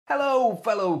Hello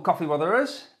fellow coffee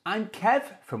botherers, I'm Kev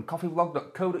from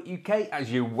coffeeblog.co.uk, as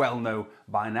you well know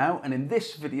by now, and in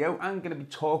this video I'm going to be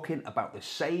talking about the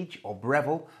Sage or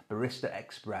Breville Barista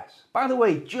Express. By the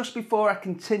way, just before I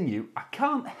continue, I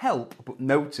can't help but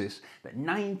notice that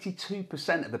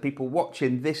 92% of the people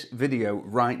watching this video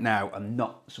right now are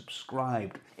not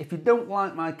subscribed. If you don't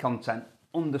like my content,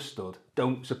 understood,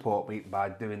 don't support me by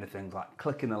doing the things like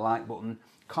clicking the like button,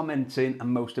 commenting, and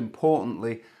most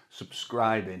importantly,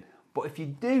 subscribing. But if you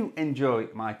do enjoy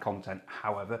my content,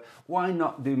 however, why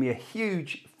not do me a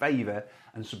huge favour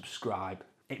and subscribe?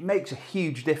 It makes a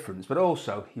huge difference, but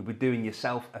also you'll be doing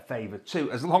yourself a favour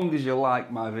too, as long as you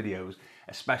like my videos,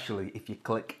 especially if you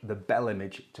click the bell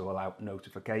image to allow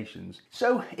notifications.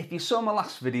 So if you saw my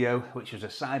last video, which was a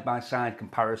side-by-side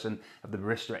comparison of the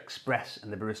Barista Express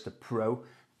and the Barista Pro,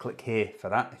 click here for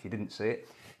that if you didn't see it,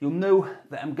 you'll know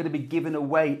that I'm going to be giving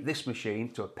away this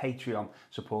machine to a Patreon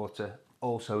supporter,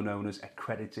 also known as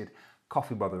accredited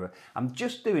coffee botherer. I'm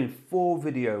just doing 4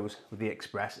 videos with the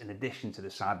Express in addition to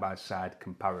the side-by-side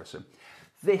comparison.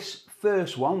 This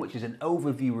first one, which is an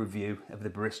overview review of the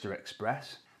Barista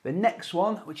Express. The next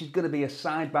one, which is going to be a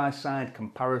side-by-side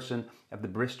comparison of the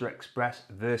Barista Express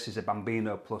versus a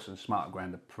Bambino Plus and Smart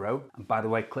Grinder Pro. And by the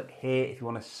way, click here if you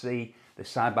want to see the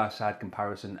side-by-side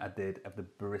comparison I did of the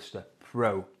Barista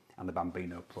Pro and the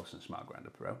Bambino Plus and Smart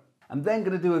Grinder Pro. I'm then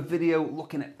going to do a video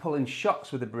looking at pulling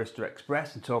shots with the Barista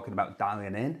Express and talking about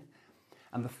dialing in.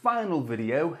 And the final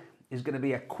video is going to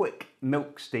be a quick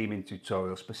milk steaming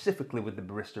tutorial, specifically with the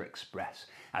Barista Express,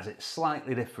 as it's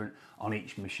slightly different on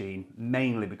each machine,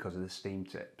 mainly because of the steam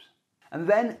tips. And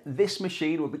then this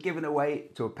machine will be given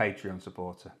away to a Patreon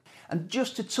supporter. And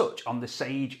just to touch on the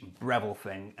Sage Breville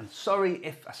thing, and sorry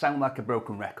if I sound like a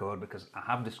broken record because I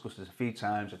have discussed this a few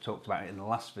times, I talked about it in the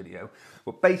last video,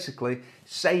 but basically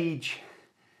Sage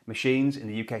machines in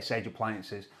the UK, Sage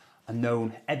appliances, are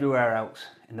known everywhere else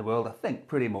in the world, I think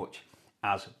pretty much,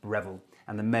 as Breville,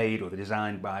 and they're made or they're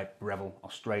designed by Breville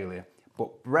Australia.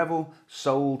 But Breville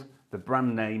sold the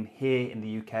brand name here in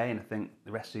the UK and I think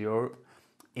the rest of Europe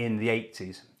in the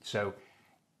 80s. So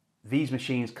these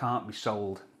machines can't be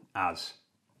sold as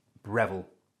Breville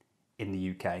in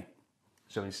the UK.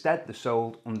 So instead they're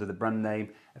sold under the brand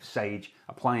name of Sage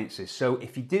Appliances. So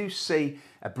if you do see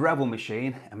a Breville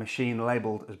machine, a machine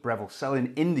labelled as Breville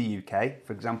selling in the UK,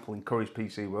 for example in Curry's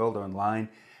PC World or online,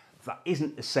 that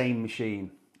isn't the same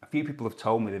machine. A few people have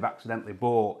told me they've accidentally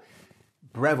bought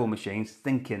Breville machines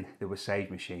thinking they were Sage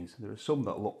machines. There are some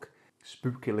that look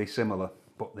spookily similar,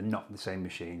 but they're not the same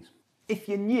machines. If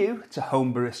you're new to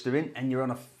home baristering and you're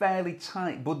on a fairly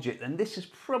tight budget, then this is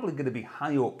probably going to be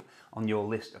high up on your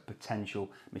list of potential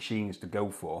machines to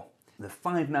go for. The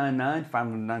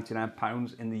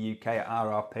 £599 in the UK at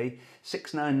RRP,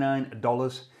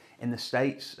 $699 in the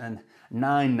States, and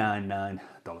 $999,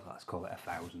 let's call it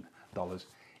 $1,000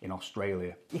 in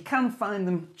Australia. You can find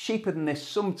them cheaper than this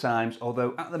sometimes,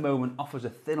 although at the moment offers are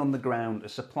thin on the ground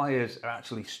as suppliers are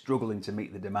actually struggling to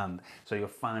meet the demand, so you'll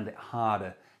find it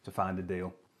harder to find a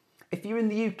deal. If you're in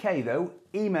the UK though,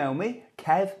 email me,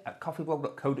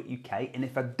 kev@coffeeblog.co.uk, and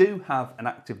if I do have an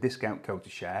active discount code to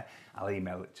share, I'll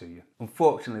email it to you.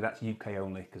 Unfortunately, that's UK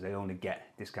only because they only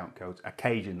get discount codes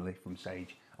occasionally from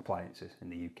Sage Appliances in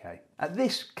the UK. At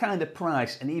this kind of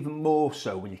price, and even more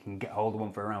so when you can get hold of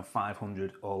one for around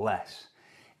 500 or less,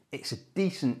 it's a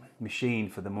decent machine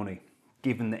for the money,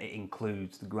 given that it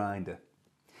includes the grinder.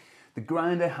 The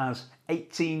grinder has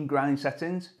 18 grind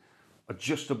settings,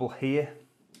 adjustable here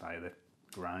by the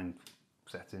grind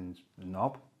settings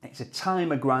knob. It's a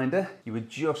timer grinder. You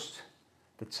adjust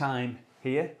the time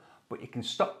here, but you can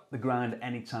stop the grind at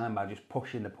any time by just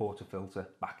pushing the portafilter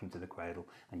back into the cradle,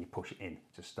 and you push it in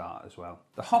to start as well.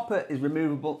 The hopper is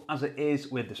removable as it is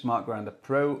with the Smart Grinder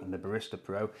Pro and the Barista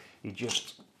Pro. You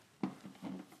just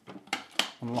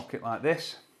unlock it like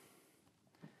this,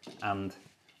 and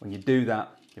when you do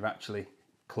that, you're actually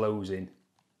closing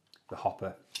the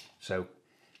hopper. So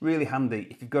really handy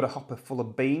if you've got a hopper full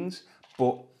of beans,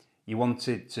 but you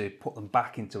wanted to put them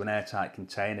back into an airtight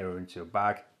container or into a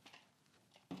bag.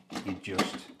 You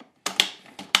just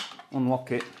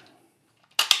unlock it,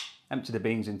 empty the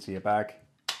beans into your bag,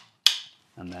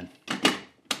 and then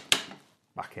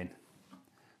back in.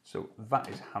 So that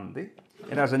is handy.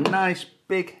 It has a nice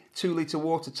big 2-litre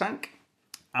water tank,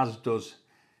 as does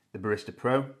the Barista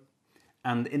Pro.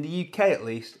 And in the UK at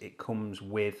least, it comes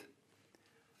with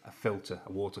a filter,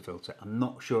 a water filter. I'm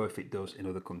not sure if it does in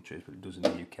other countries, but it does in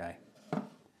the UK.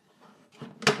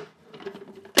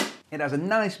 It has a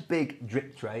nice big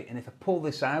drip tray, and if I pull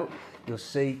this out, you'll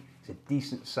see it's a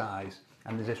decent size.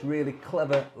 And there's this really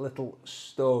clever little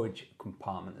storage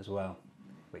compartment as well,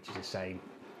 which is the same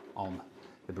on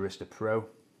the Barista Pro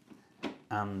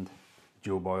and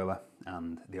dual boiler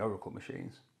and the Oracle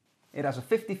machines. It has a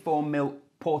 54mm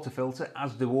portafilter,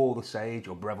 as do all the Sage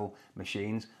or Breville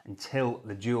machines, until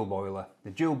the dual boiler. The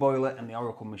dual boiler and the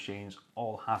Oracle machines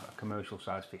all have a commercial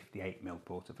size 58mm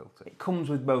portafilter. It comes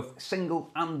with both single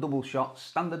and double shots,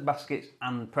 standard baskets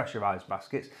and pressurized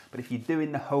baskets, but if you're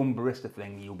doing the home barista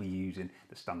thing, you'll be using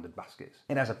the standard baskets.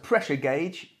 It has a pressure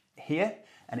gauge here,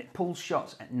 and it pulls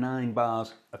shots at 9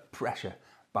 bars of pressure,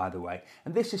 by the way.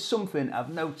 And this is something I've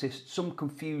noticed some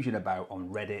confusion about on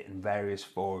Reddit and various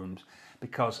forums,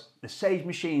 because the Sage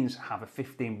machines have a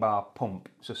 15 bar pump,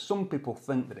 so some people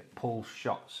think that it pulls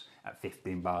shots at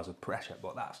 15 bars of pressure,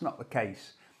 but that's not the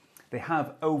case. They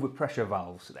have overpressure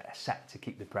valves that are set to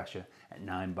keep the pressure at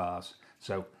 9 bars,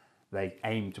 so they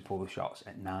aim to pull the shots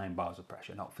at 9 bars of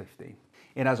pressure, not 15.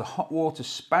 It has a hot water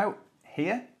spout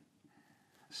here,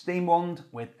 steam wand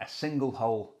with a single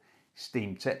hole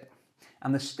steam tip.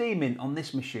 And the steaming on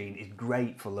this machine is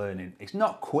great for learning. It's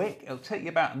not quick, it'll take you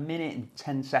about a minute and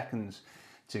 10 seconds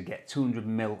to get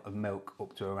 200ml of milk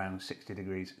up to around 60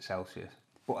 degrees Celsius.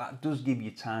 But that does give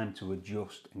you time to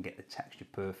adjust and get the texture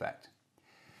perfect.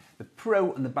 The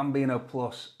Pro and the Bambino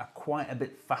Plus are quite a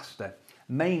bit faster,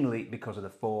 mainly because of the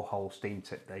 4-hole steam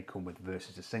tip they come with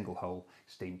versus a single hole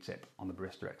steam tip on the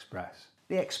Barista Express.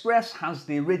 The Express has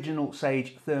the original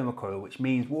Sage thermocoil, which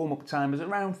means warm-up time is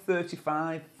around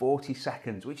 35-40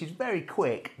 seconds, which is very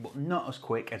quick, but not as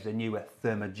quick as the newer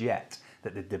Thermojet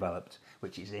that they've developed,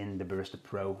 which is in the Barista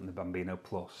Pro and the Bambino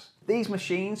Plus. These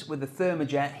machines with the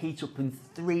Thermojet heat up in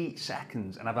 3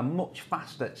 seconds and have a much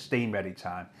faster steam ready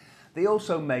time. They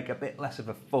also make a bit less of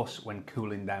a fuss when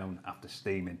cooling down after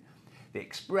steaming. The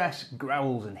Express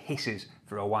growls and hisses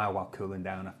for a while cooling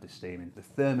down after steaming. The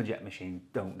Thermojet machines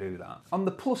don't do that. On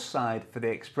the plus side for the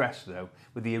Express though,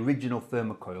 with the original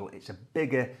thermocoil, it's a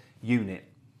bigger unit.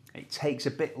 It takes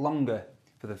a bit longer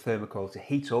for the thermocoil to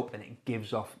heat up and it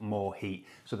gives off more heat.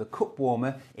 So the cup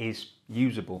warmer is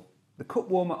usable. The cup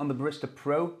warmer on the Barista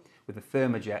Pro with the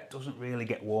Thermojet doesn't really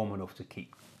get warm enough to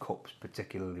keep cups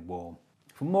particularly warm.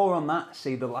 For more on that,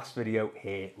 see the last video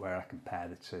here where I compare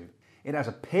the two. It has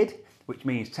a PID, which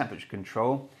means temperature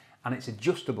control, and it's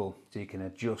adjustable, so you can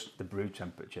adjust the brew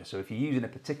temperature. So if you're using a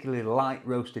particularly light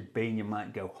roasted bean, you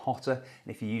might go hotter,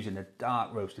 and if you're using a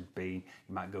dark roasted bean,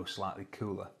 you might go slightly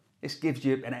cooler. This gives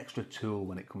you an extra tool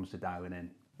when it comes to dialing in.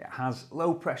 It has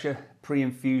low pressure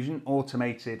pre-infusion,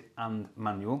 automated and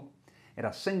manual. It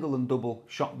has single and double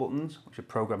shot buttons, which are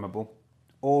programmable,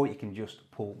 or you can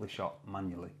just pull the shot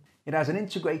manually. It has an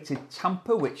integrated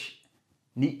tamper, which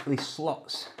neatly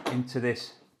slots into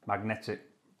this magnetic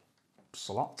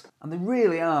slot. And they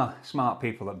really are smart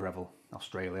people at Breville,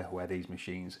 Australia, where these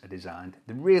machines are designed.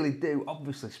 They really do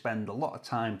obviously spend a lot of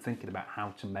time thinking about how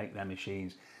to make their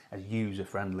machines as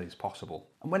user-friendly as possible.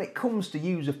 And when it comes to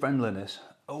user-friendliness,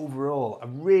 overall, I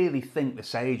really think the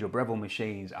Sage or Breville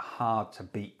machines are hard to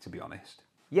beat, to be honest.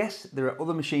 Yes, there are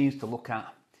other machines to look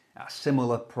at a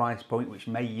similar price point, which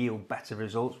may yield better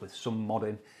results with some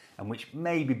modding, and which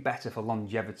may be better for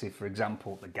longevity. For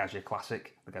example, the Cayer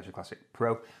Classic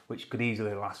Pro, which could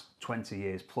easily last 20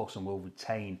 years plus and will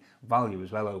retain value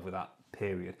as well over that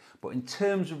period. But in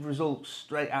terms of results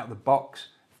straight out of the box,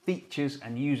 features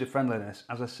and user friendliness,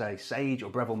 as I say, Sage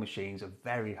or Breville machines are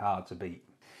very hard to beat.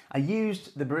 I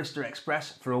used the Barista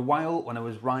Express for a while when I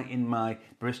was writing my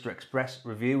Barista Express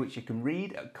review, which you can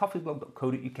read at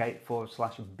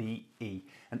coffeeblog.co.uk/BE.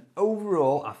 And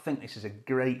overall, I think this is a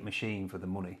great machine for the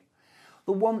money.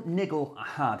 The one niggle I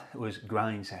had was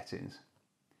grind settings.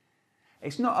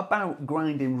 It's not about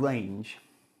grinding range.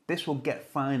 This will get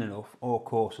fine enough or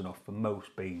coarse enough for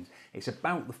most beans. It's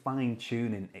about the fine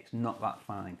tuning, it's not that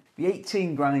fine. The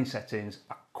 18 grind settings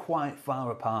are quite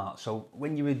far apart, so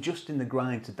when you're adjusting the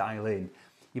grind to dial in,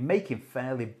 you're making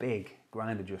fairly big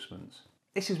grind adjustments.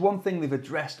 This is one thing they've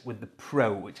addressed with the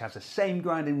Pro, which has the same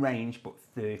grinding range but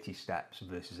 30 steps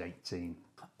versus 18.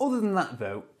 Other than that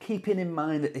though, keeping in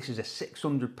mind that this is a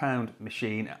 £600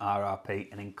 machine at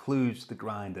RRP and includes the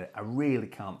grinder, I really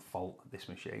can't fault this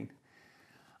machine.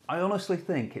 I honestly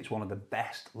think it's one of the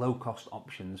best low-cost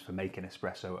options for making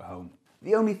espresso at home.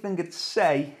 The only thing I'd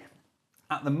say,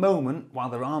 at the moment, while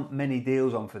there aren't many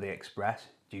deals on for the Express,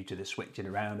 due to the switching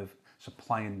around of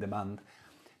supply and demand,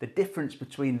 the difference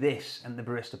between this and the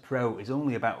Barista Pro is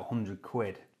only about 100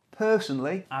 quid.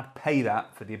 Personally, I'd pay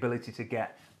that for the ability to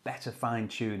get better fine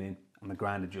tuning and the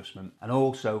grind adjustment, and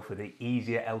also for the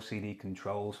easier LCD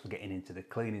controls for getting into the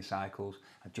cleaning cycles,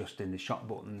 adjusting the shot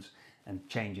buttons and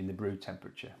changing the brew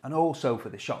temperature, and also for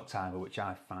the shot timer, which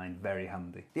I find very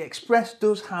handy. The Express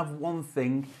does have one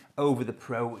thing over the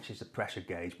Pro, which is the pressure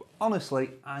gauge, but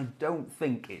honestly I don't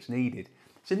think it's needed.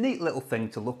 It's a neat little thing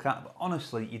to look at, but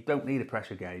honestly you don't need a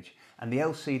pressure gauge, and the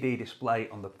LCD display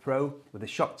on the Pro with the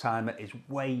shot timer is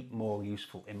way more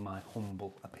useful in my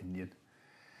humble opinion.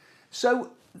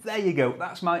 So there you go,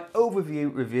 that's my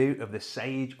overview review of the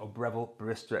Sage or Breville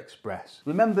Barista Express.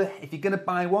 Remember, if you're going to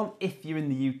buy one, if you're in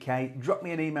the UK, drop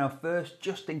me an email first,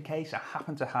 just in case I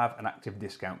happen to have an active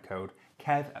discount code,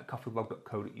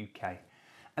 kev@coffeeblog.co.uk.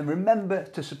 And remember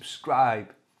to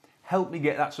subscribe. Help me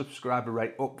get that subscriber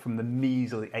rate up from the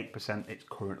measly 8% it's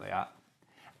currently at.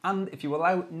 And if you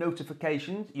allow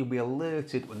notifications, you'll be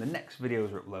alerted when the next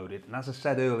videos are uploaded. And as I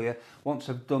said earlier, once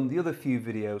I've done the other few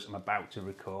videos I'm about to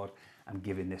record, I'm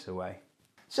giving this away.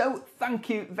 So thank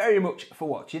you very much for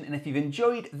watching. And if you've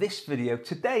enjoyed this video,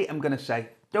 today I'm going to say,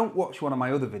 don't watch one of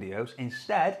my other videos.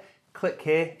 Instead, click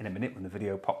here in a minute when the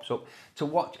video pops up to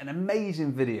watch an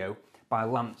amazing video by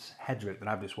Lance Hedrick that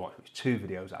I've just watched, which is 2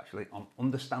 videos actually, on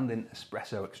understanding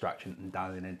espresso extraction and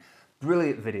dialing in.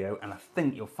 Brilliant video, and I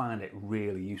think you'll find it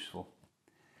really useful.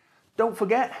 Don't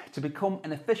forget, to become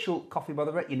an official Coffee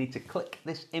Botherer, you need to click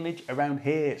this image around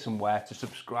here somewhere to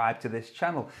subscribe to this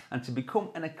channel. And to become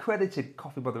an accredited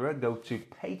Coffee Botherer, go to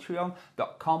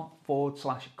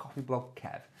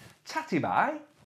patreon.com/coffeeblogkev. Tatty bye.